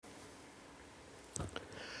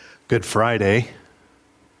Good Friday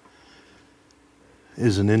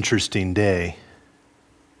is an interesting day.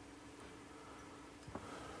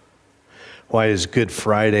 Why is Good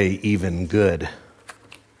Friday even good?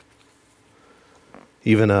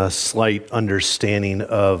 Even a slight understanding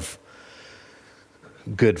of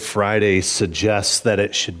Good Friday suggests that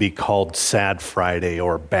it should be called Sad Friday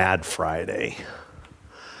or Bad Friday.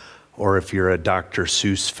 Or if you're a Dr.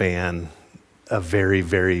 Seuss fan, a very,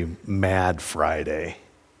 very Mad Friday.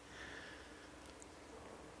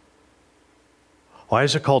 Why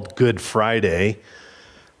is it called Good Friday?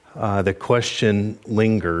 The question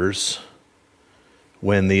lingers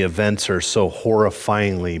when the events are so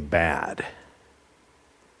horrifyingly bad.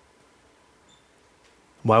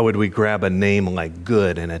 Why would we grab a name like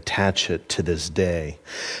good and attach it to this day?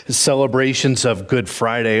 Celebrations of Good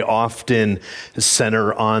Friday often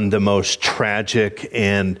center on the most tragic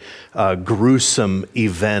and gruesome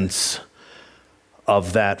events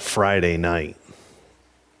of that Friday night.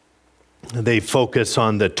 They focus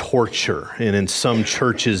on the torture, and in some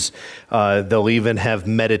churches, they'll even have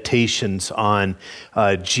meditations on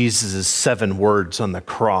Jesus' 7 words on the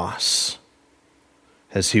cross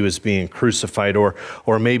as he was being crucified, or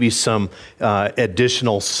maybe some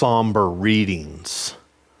additional somber readings.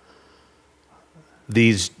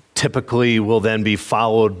 These typically will then be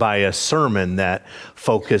followed by a sermon that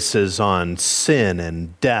focuses on sin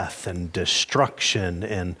and death and destruction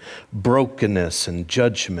and brokenness and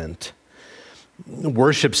judgment.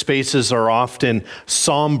 Worship spaces are often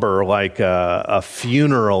somber, like a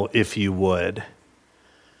funeral, if you would.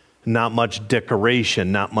 Not much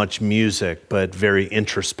decoration, not much music, but very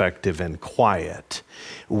introspective and quiet.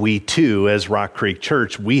 We too, as Rock Creek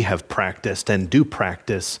Church, we have practiced and do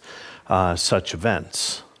practice such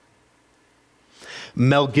events.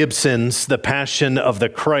 Mel Gibson's The Passion of the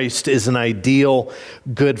Christ is an ideal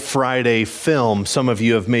Good Friday film. Some of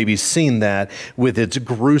you have maybe seen that, with its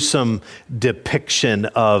gruesome depiction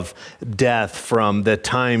of death from the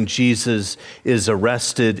time Jesus is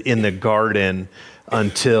arrested in the garden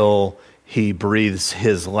until he breathes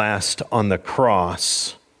his last on the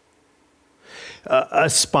cross. A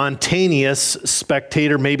spontaneous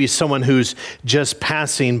spectator, maybe someone who's just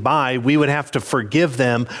passing by, we would have to forgive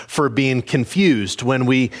them for being confused when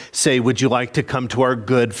we say, "Would you like to come to our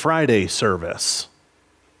Good Friday service?"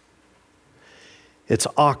 It's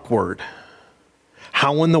awkward.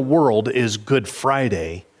 How in the world is Good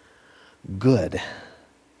Friday good?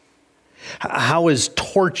 How is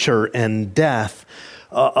torture and death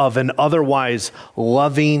of an otherwise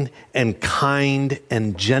loving and kind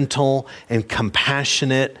and gentle and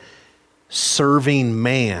compassionate serving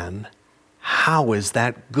man, how is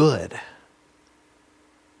that good?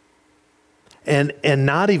 And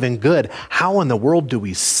not even good, how in the world do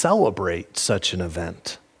we celebrate such an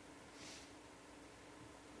event?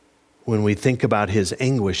 When we think about his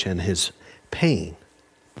anguish and his pain.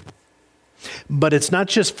 But it's not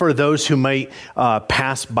just for those who might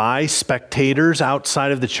pass by, spectators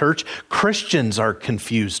outside of the church. Christians are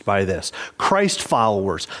confused by this. Christ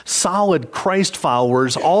followers, solid Christ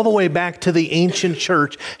followers, all the way back to the ancient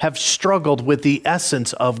church, have struggled with the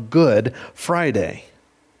essence of Good Friday.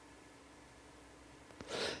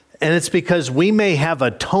 And it's because we may have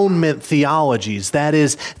atonement theologies, that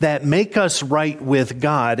is, that make us right with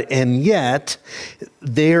God, and yet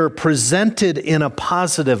they're presented in a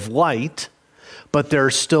positive light, but there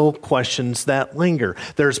are still questions that linger.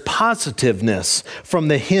 There's positiveness from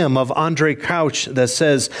the hymn of Andre Crouch that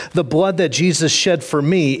says, "The blood that Jesus shed for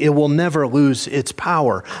me, it will never lose its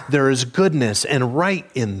power." There is goodness and right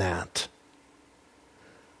in that.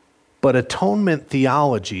 But atonement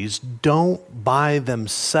theologies don't by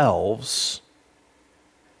themselves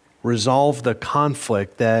resolve the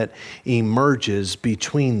conflict that emerges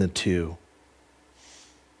between the two.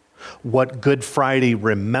 What Good Friday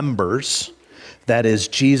remembers, that is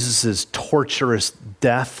Jesus' torturous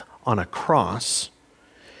death on a cross,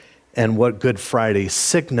 and what Good Friday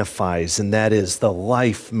signifies, and that is the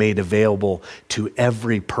life made available to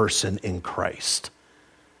every person in Christ.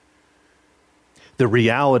 The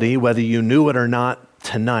reality, whether you knew it or not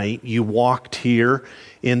tonight, you walked here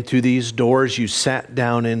into these doors, you sat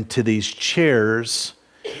down into these chairs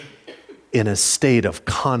in a state of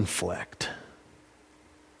conflict.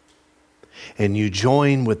 And you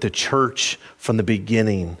join with the church from the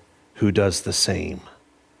beginning who does the same.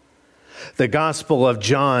 The Gospel of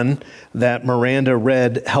John that Miranda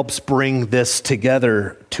read helps bring this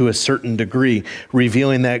together to a certain degree,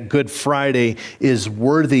 revealing that Good Friday is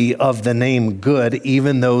worthy of the name good,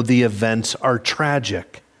 even though the events are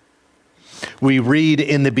tragic. We read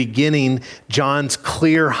in the beginning John's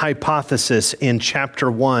clear hypothesis in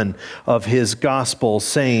chapter 1 of his gospel,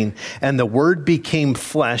 saying, "And the Word became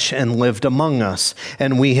flesh and lived among us,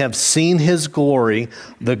 and we have seen his glory,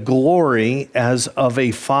 the glory as of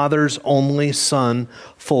a Father's only Son,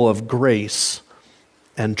 full of grace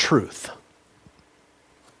and truth."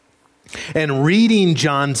 And reading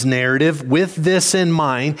John's narrative with this in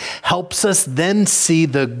mind helps us then see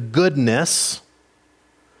the goodness,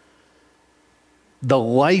 the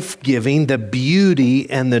life-giving, the beauty,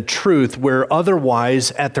 and the truth, where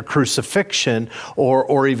otherwise at the crucifixion,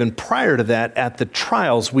 or even prior to that at the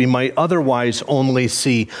trials, we might otherwise only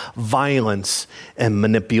see violence and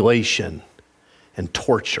manipulation and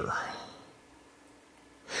torture.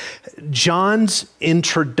 John's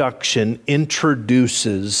introduction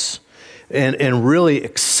introduces and really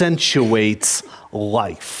accentuates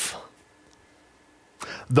life.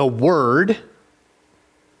 The word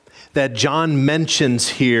that John mentions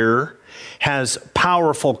here has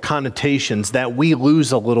powerful connotations that we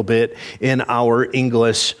lose a little bit in our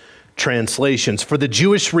English translations. For the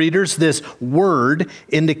Jewish readers, this word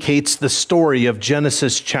indicates the story of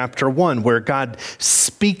Genesis chapter 1, where God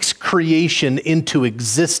speaks creation into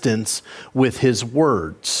existence with his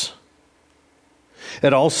words.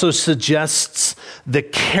 It also suggests the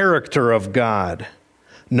character of God,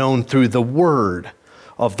 known through the word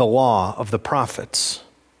of the law of the prophets.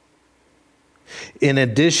 In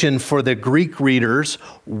addition, for the Greek readers,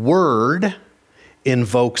 word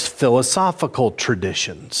invokes philosophical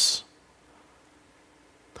traditions.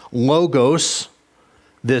 Logos,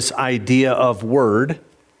 this idea of word,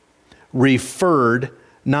 referred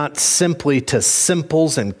not simply to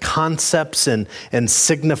symbols and concepts and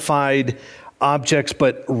signified objects,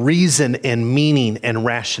 but reason and meaning and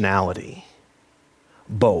rationality,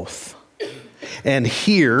 both. And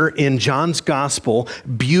here in John's gospel,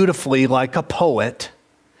 beautifully like a poet,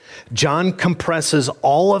 John compresses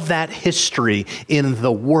all of that history in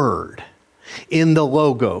the word, in the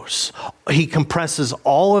logos. He compresses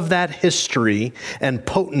all of that history and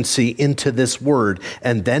potency into this word,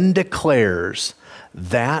 and then declares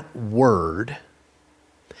that word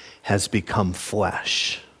has become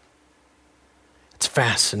flesh. It's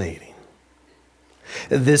fascinating.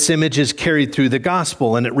 This image is carried through the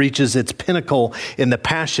gospel, and it reaches its pinnacle in the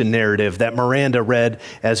passion narrative that Miranda read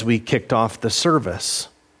as we kicked off the service.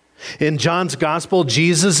 In John's gospel,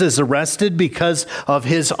 Jesus is arrested because of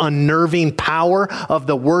his unnerving power of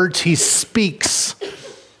the words he speaks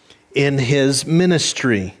in his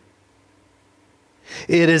ministry.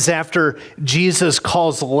 It is after Jesus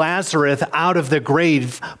calls Lazarus out of the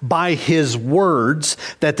grave by his words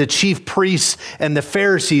that the chief priests and the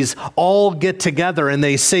Pharisees all get together and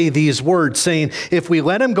they say these words, saying, "If we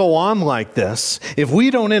let him go on like this, if we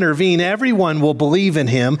don't intervene, everyone will believe in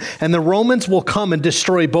him, and the Romans will come and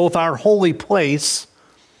destroy both our holy place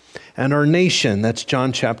and our nation." That's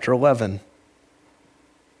John chapter 11.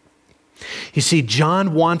 You see,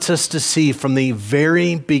 John wants us to see from the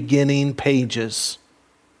very beginning pages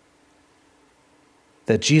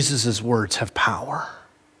that Jesus' words have power,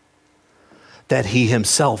 that he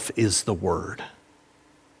himself is the word,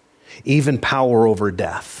 even power over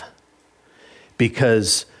death,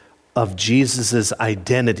 because of Jesus'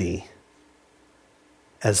 identity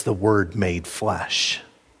as the Word made flesh.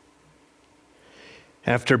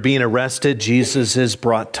 After being arrested, Jesus is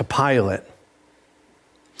brought to Pilate.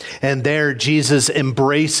 And there, Jesus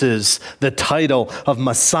embraces the title of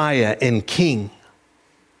Messiah and King.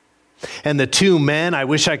 And the two men, I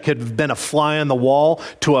wish I could have been a fly on the wall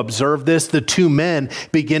to observe this. The two men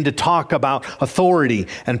begin to talk about authority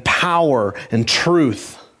and power and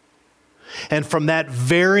truth. And from that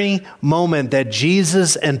very moment that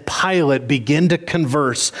Jesus and Pilate begin to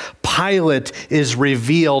converse, Pilate is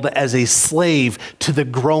revealed as a slave to the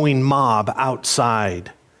growing mob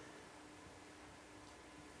outside.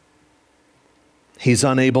 He's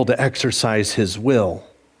unable to exercise his will.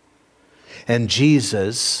 And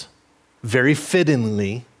Jesus, very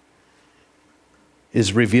fittingly,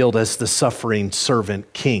 is revealed as the suffering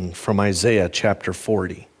servant king from Isaiah chapter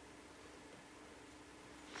 40.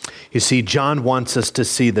 You see, John wants us to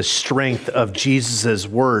see the strength of Jesus'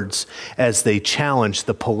 words as they challenge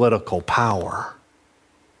the political power.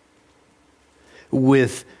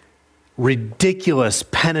 With ridiculous,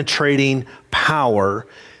 penetrating power,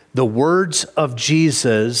 the words of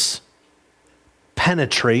Jesus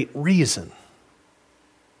penetrate reason.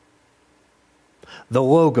 The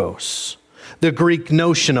logos, the Greek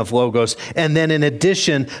notion of logos, and then in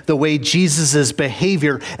addition, the way Jesus'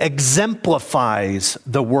 behavior exemplifies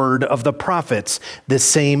the word of the prophets, the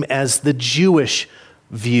same as the Jewish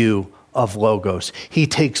view of Logos. He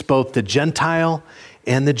takes both the Gentile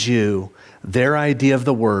and the Jew, their idea of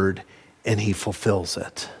the word, and he fulfills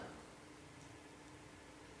it.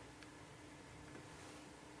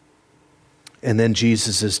 And then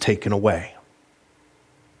Jesus is taken away.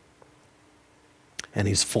 And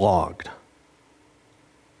he's flogged.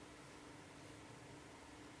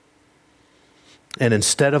 And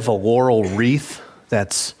instead of a laurel wreath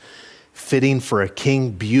that's fitting for a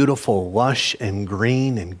king, beautiful, lush, and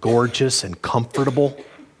green, and gorgeous, and comfortable,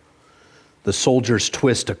 the soldiers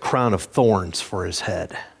twist a crown of thorns for his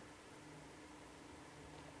head.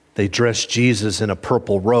 They dress Jesus in a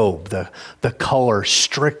purple robe, the color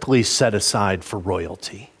strictly set aside for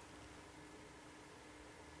royalty.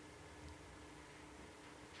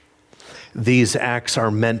 These acts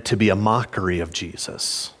are meant to be a mockery of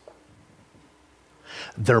Jesus.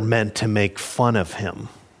 They're meant to make fun of him.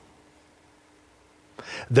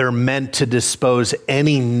 They're meant to dispose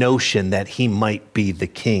any notion that he might be the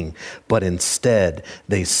king, but instead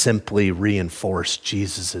they simply reinforce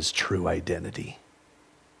Jesus' true identity.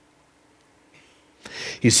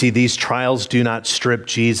 You see, these trials do not strip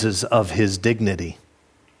Jesus of his dignity.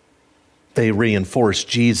 They reinforce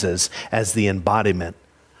Jesus as the embodiment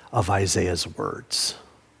of Isaiah's words.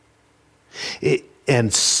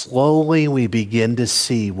 And slowly we begin to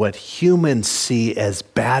see what humans see as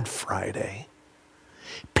bad Friday,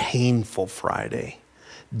 painful Friday,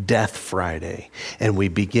 death Friday, and we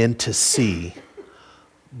begin to see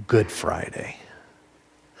Good Friday,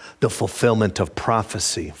 the fulfillment of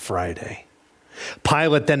prophecy Friday.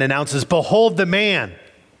 Pilate then announces, "Behold the man,"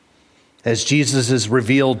 as Jesus is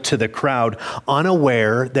revealed to the crowd,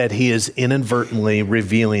 unaware that he is inadvertently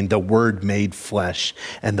revealing the Word made flesh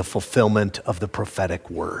and the fulfillment of the prophetic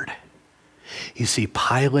word. You see,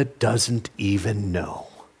 Pilate doesn't even know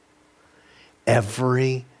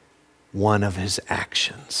every one of his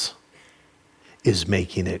actions is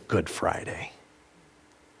making it Good Friday,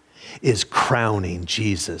 is crowning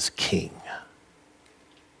Jesus king.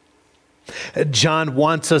 John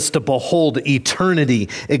wants us to behold eternity,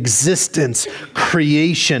 existence,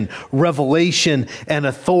 creation, revelation, and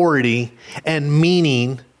authority and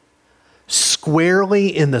meaning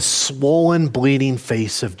squarely in the swollen, bleeding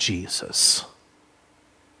face of Jesus.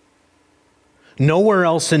 Nowhere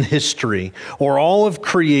else in history or all of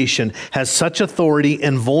creation has such authority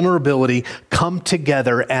and vulnerability come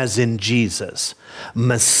together as in Jesus,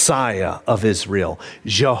 Messiah of Israel,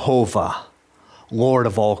 Jehovah, Lord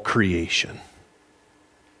of all creation.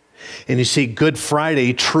 And you see, Good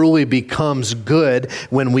Friday truly becomes good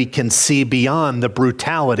when we can see beyond the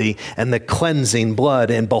brutality and the cleansing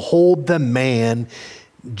blood and behold the man,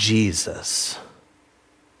 Jesus.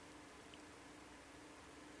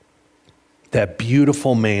 That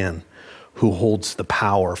beautiful man who holds the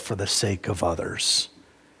power for the sake of others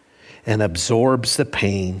and absorbs the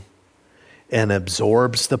pain and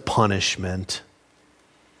absorbs the punishment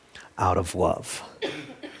out of love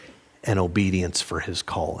and obedience for his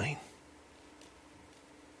calling.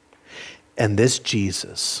 And this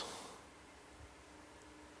Jesus,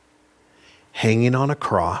 hanging on a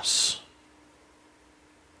cross,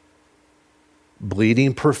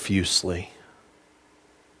 bleeding profusely,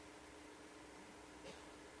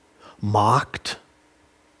 mocked,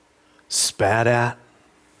 spat at,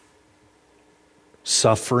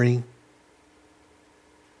 suffering,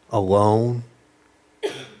 alone,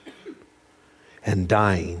 and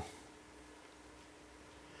dying.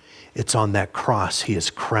 It's on that cross he is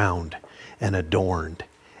crowned and adorned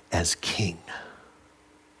as king.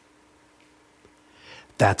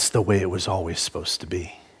 That's the way it was always supposed to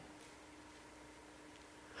be.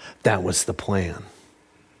 That was the plan.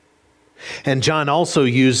 And John also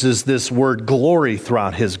uses this word glory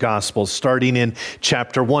throughout his gospel, starting in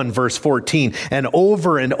chapter 1, verse 14. And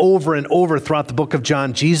over and over and over throughout the book of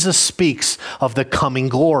John, Jesus speaks of the coming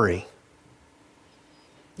glory.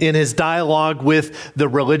 In his dialogue with the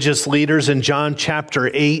religious leaders in John chapter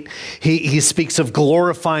 8, he speaks of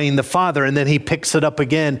glorifying the Father, and then he picks it up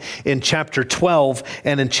again in chapter 12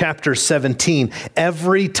 and in chapter 17.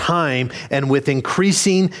 Every time and with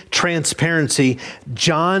increasing transparency,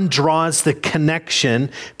 John draws the connection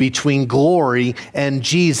between glory and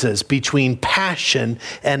Jesus, between passion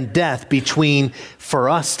and death, between, for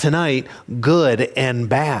us tonight, good and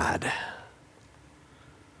bad.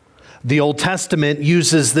 The Old Testament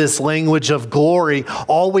uses this language of glory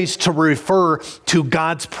always to refer to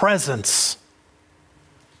God's presence,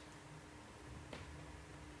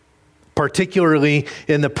 particularly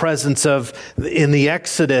in the presence of, in the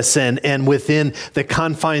Exodus and within the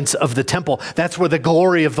confines of the temple. That's where the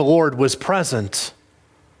glory of the Lord was present.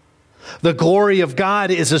 The glory of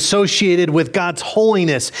God is associated with God's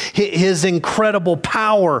holiness, his incredible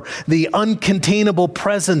power, the uncontainable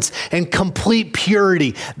presence, and complete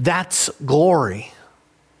purity. That's glory.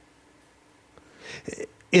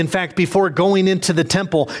 In fact, before going into the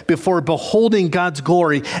temple, before beholding God's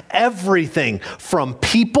glory, everything from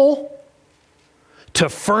people to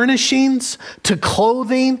furnishings to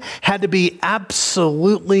clothing had to be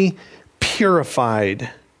absolutely purified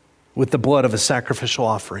with the blood of a sacrificial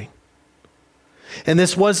offering. And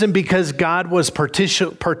this wasn't because God was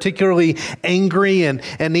particularly angry and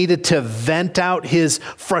needed to vent out his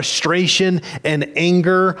frustration and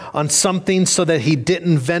anger on something so that he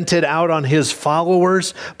didn't vent it out on his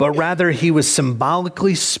followers, but rather he was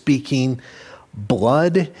symbolically speaking,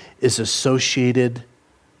 blood is associated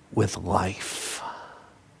with life.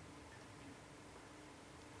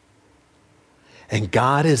 And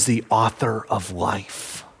God is the author of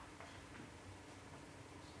life.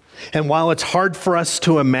 And while it's hard for us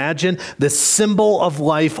to imagine, the symbol of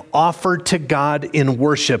life offered to God in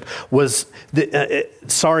worship was,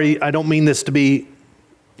 sorry, I don't mean this to be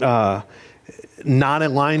not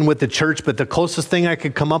in line with the church, but the closest thing I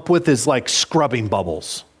could come up with is like scrubbing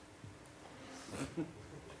bubbles.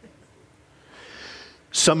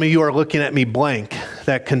 Some of you are looking at me blank.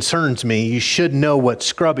 That concerns me. You should know what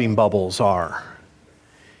scrubbing bubbles are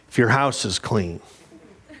if your house is clean.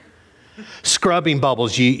 Scrubbing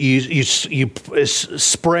bubbles, you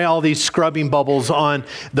spray all these scrubbing bubbles on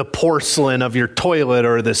the porcelain of your toilet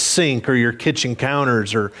or the sink or your kitchen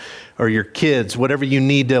counters or your kids, whatever you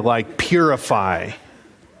need to like purify.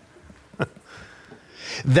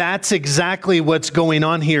 That's exactly what's going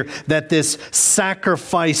on here, that this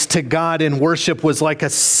sacrifice to God in worship was like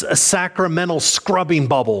a sacramental scrubbing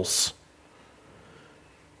bubbles.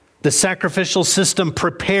 The sacrificial system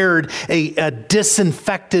prepared a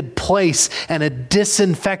disinfected place and a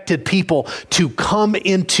disinfected people to come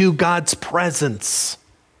into God's presence.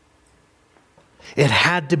 It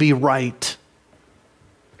had to be right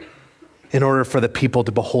in order for the people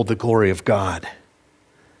to behold the glory of God.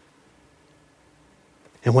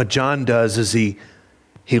 And what John does is he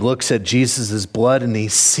looks at Jesus' blood and he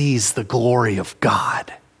sees the glory of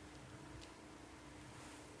God.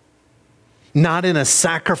 Not in a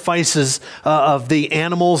sacrifices of the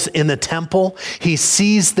animals in the temple. He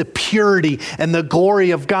sees the purity and the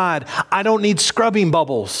glory of God. I don't need scrubbing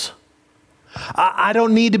bubbles. I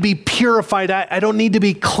don't need to be purified. I don't need to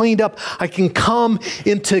be cleaned up. I can come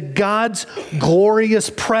into God's glorious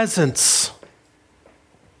presence.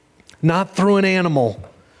 Not through an animal,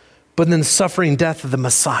 but in the suffering death of the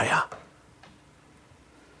Messiah.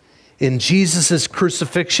 In Jesus'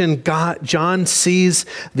 crucifixion, John sees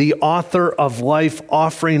the author of life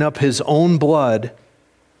offering up his own blood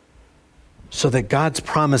so that God's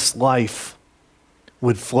promised life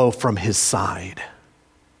would flow from his side.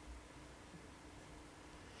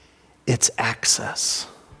 It's access.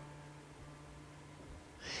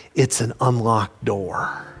 It's an unlocked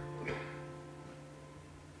door.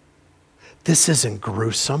 This isn't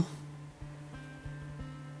gruesome.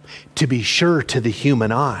 To be sure, to the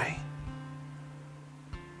human eye.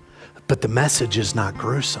 But the message is not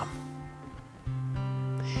gruesome.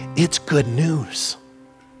 It's good news.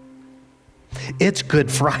 It's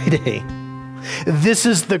Good Friday. This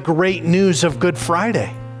is the great news of Good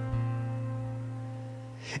Friday.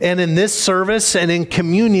 And in this service and in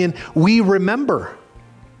communion, we remember.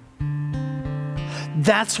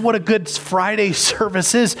 That's what a Good Friday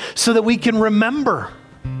service is, so that we can remember.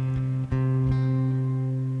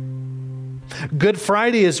 Good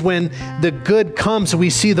Friday is when the good comes.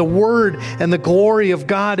 We see the word and the glory of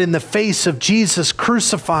God in the face of Jesus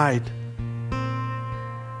crucified.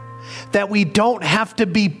 That we don't have to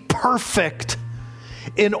be perfect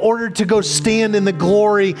in order to go stand in the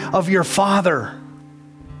glory of your Father.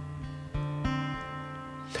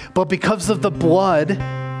 But because of the blood,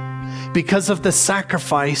 because of the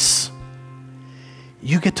sacrifice,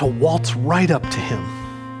 you get to waltz right up to him.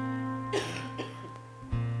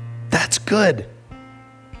 That's good.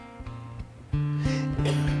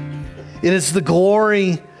 It is the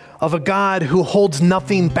glory of a God who holds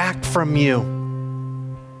nothing back from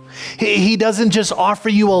you. He doesn't just offer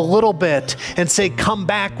you a little bit and say, come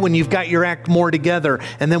back when you've got your act more together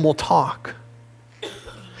and then we'll talk.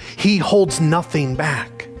 He holds nothing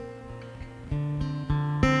back.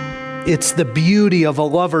 It's the beauty of a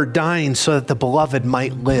lover dying so that the beloved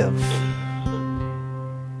might live.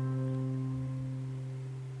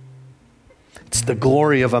 It's the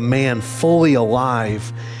glory of a man fully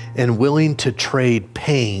alive and willing to trade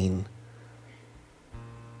pain,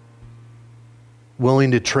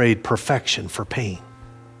 willing to trade perfection for pain.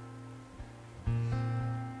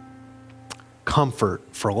 comfort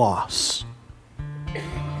for loss,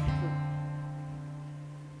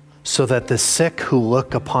 so that the sick who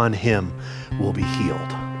look upon him will be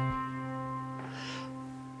healed.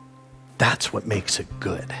 That's what makes it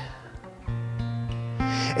good.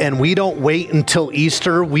 And we don't wait until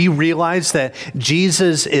Easter. We realize that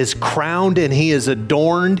Jesus is crowned and he is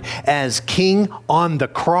adorned as king on the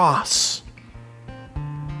cross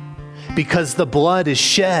because the blood is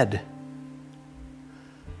shed.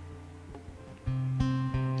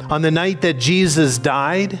 On the night that Jesus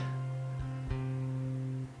died,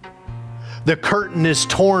 the curtain is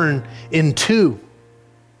torn in two.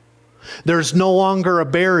 There's no longer a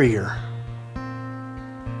barrier.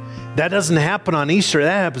 That doesn't happen on Easter.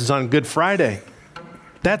 That happens on Good Friday.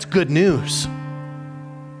 That's good news.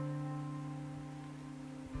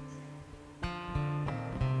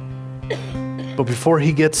 But before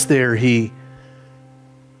he gets there, he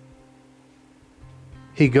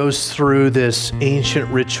goes through this ancient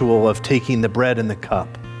ritual of taking the bread and the cup.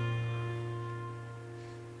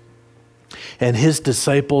 And his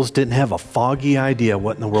disciples didn't have a foggy idea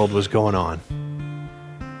what in the world was going on.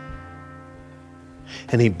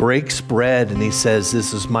 And he breaks bread and he says,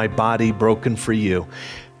 "This is my body broken for you."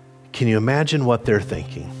 Can you imagine what they're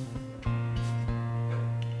thinking?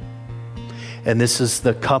 And this is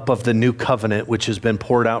the cup of the new covenant which has been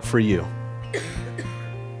poured out for you.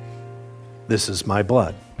 This is my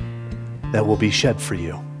blood that will be shed for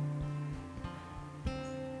you.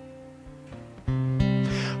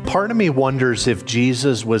 Part of me wonders if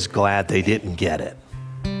Jesus was glad they didn't get it.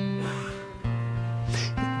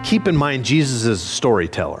 Keep in mind, Jesus is a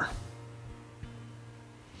storyteller.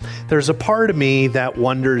 There's a part of me that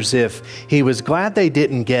wonders if he was glad they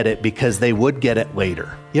didn't get it because they would get it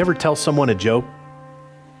later. You ever tell someone a joke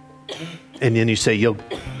and then you say, you'll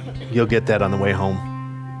get that on the way home?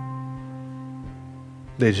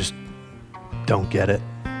 They just don't get it.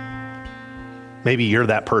 Maybe you're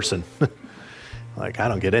that person. Like, I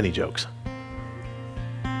don't get any jokes.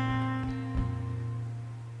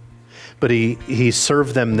 But he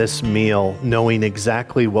served them this meal knowing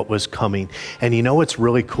exactly what was coming. And you know what's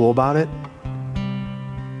really cool about it?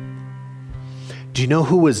 Do you know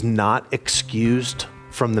who was not excused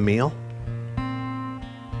from the meal?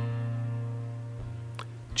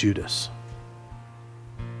 Judas.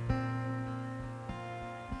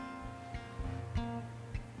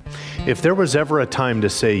 If there was ever a time to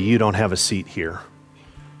say, you don't have a seat here,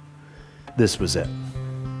 this was it.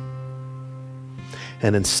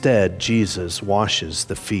 And instead, Jesus washes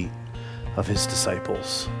the feet of his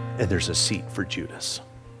disciples, and there's a seat for Judas.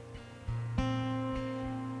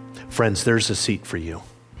 Friends, there's a seat for you.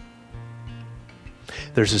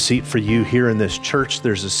 There's a seat for you here in this church.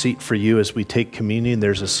 There's a seat for you as we take communion.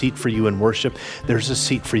 There's a seat for you in worship. There's a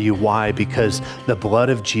seat for you. Why? Because the blood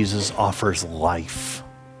of Jesus offers life.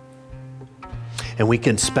 And we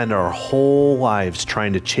can spend our whole lives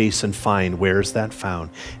trying to chase and find where's that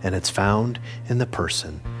found. And it's found in the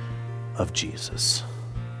person of Jesus.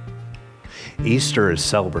 Easter is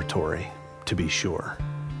celebratory, to be sure.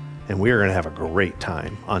 And we are going to have a great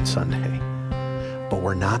time on Sunday. But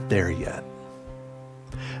we're not there yet.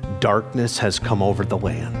 Darkness has come over the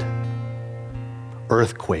land.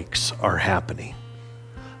 Earthquakes are happening.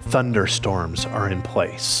 Thunderstorms are in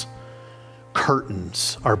place.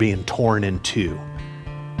 Curtains are being torn in two.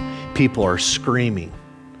 People are screaming.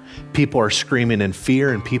 People are screaming in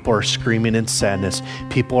fear, and people are screaming in sadness.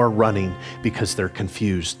 People are running because they're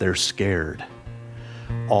confused. They're scared.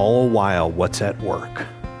 All while what's at work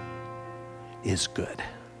is good.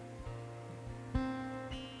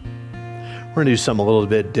 We're going to do something a little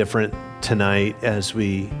bit different tonight as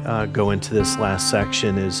we go into this last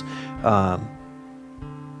section.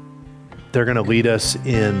 They're going to lead us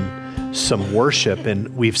in some worship,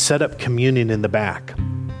 and we've set up communion in the back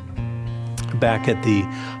at the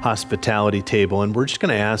hospitality table, and we're just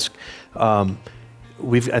going to ask. I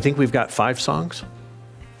think we've got 5 songs,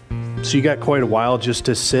 so you got quite a while just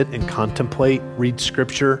to sit and contemplate, read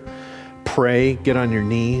scripture, pray, get on your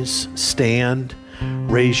knees, stand,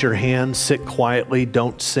 raise your hand, sit quietly,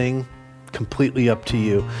 don't sing. Completely up to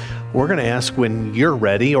you. We're going to ask when you're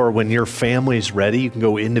ready, or when your family's ready. You can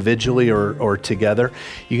go individually or together.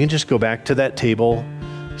 You can just go back to that table,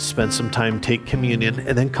 spend some time, take communion,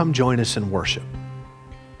 and then come join us in worship.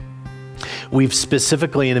 We've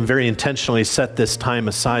specifically and very intentionally set this time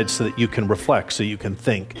aside so that you can reflect, so you can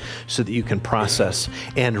think, so that you can process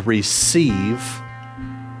and receive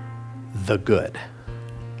the good,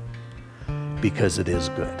 because it is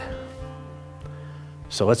good.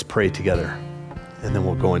 So let's pray together, and then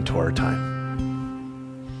we'll go into our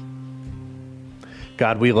time.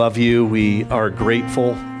 God, we love you. We are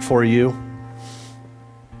grateful for you.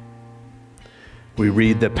 We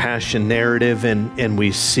read the Passion narrative and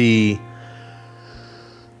we see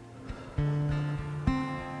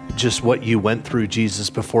just what you went through,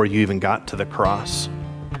 Jesus, before you even got to the cross.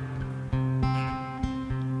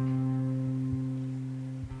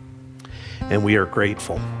 And we are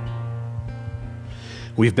grateful.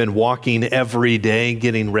 We've been walking every day,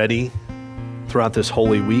 getting ready throughout this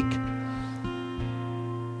Holy Week.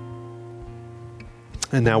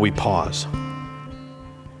 And now we pause.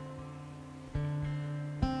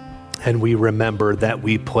 And we remember that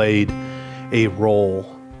we played a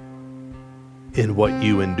role in what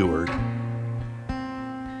you endured.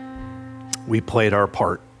 We played our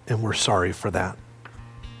part, and we're sorry for that.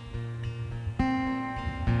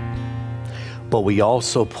 But we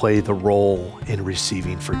also play the role in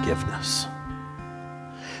receiving forgiveness.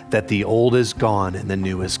 That the old is gone and the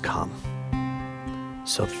new has come.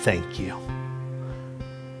 So thank you.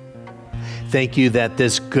 Thank you that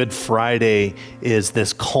this Good Friday is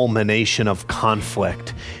this culmination of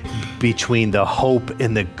conflict between the hope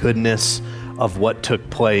and the goodness of what took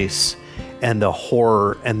place and the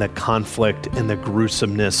horror and the conflict and the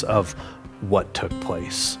gruesomeness of what took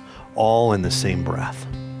place, all in the same breath.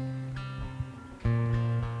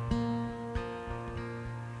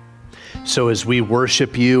 So as we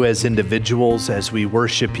worship you as individuals, as we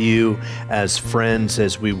worship you as friends,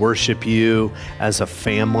 as we worship you as a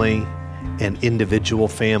family and individual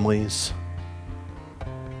families,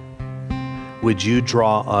 would you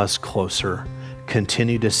draw us closer,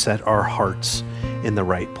 continue to set our hearts in the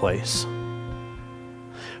right place?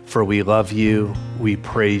 For we love you, we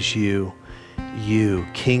praise you, you,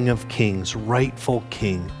 King of Kings, rightful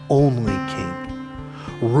King, only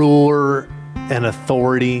King, ruler and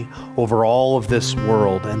authority over all of this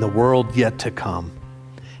world and the world yet to come,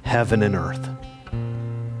 heaven and earth.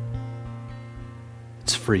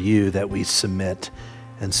 It's for you that we submit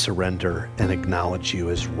and surrender and acknowledge you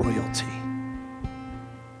as royalty.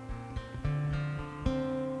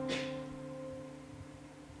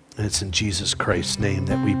 And it's in Jesus Christ's name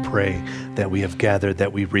that we pray, that we have gathered,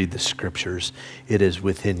 that we read the scriptures. It is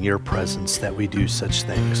within your presence that we do such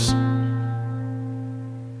things.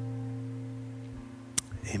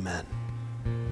 Amen.